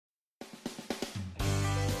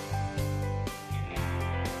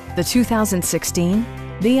the 2016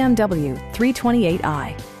 BMW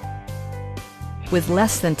 328i. With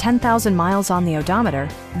less than 10,000 miles on the odometer,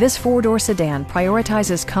 this four-door sedan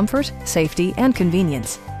prioritizes comfort, safety, and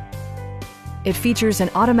convenience. It features an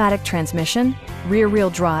automatic transmission, rear-wheel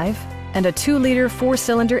drive, and a 2-liter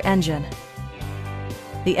 4-cylinder engine.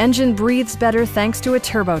 The engine breathes better thanks to a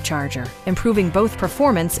turbocharger, improving both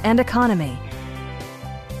performance and economy.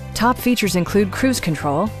 Top features include cruise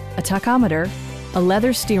control, a tachometer, a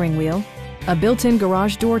leather steering wheel, a built-in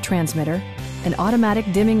garage door transmitter, an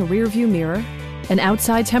automatic dimming rear-view mirror, an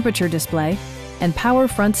outside temperature display, and power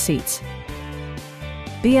front seats.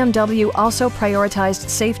 BMW also prioritized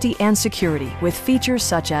safety and security with features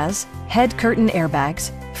such as head curtain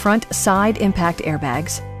airbags, front side impact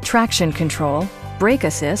airbags, traction control, brake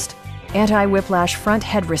assist, anti-whiplash front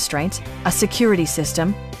head restraints, a security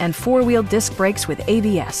system, and 4-wheel disc brakes with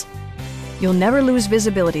ABS. You'll never lose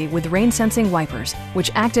visibility with rain-sensing wipers, which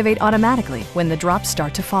activate automatically when the drops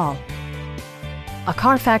start to fall. A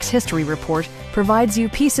Carfax history report provides you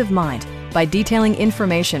peace of mind by detailing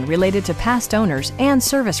information related to past owners and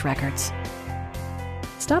service records.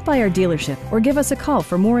 Stop by our dealership or give us a call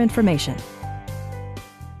for more information.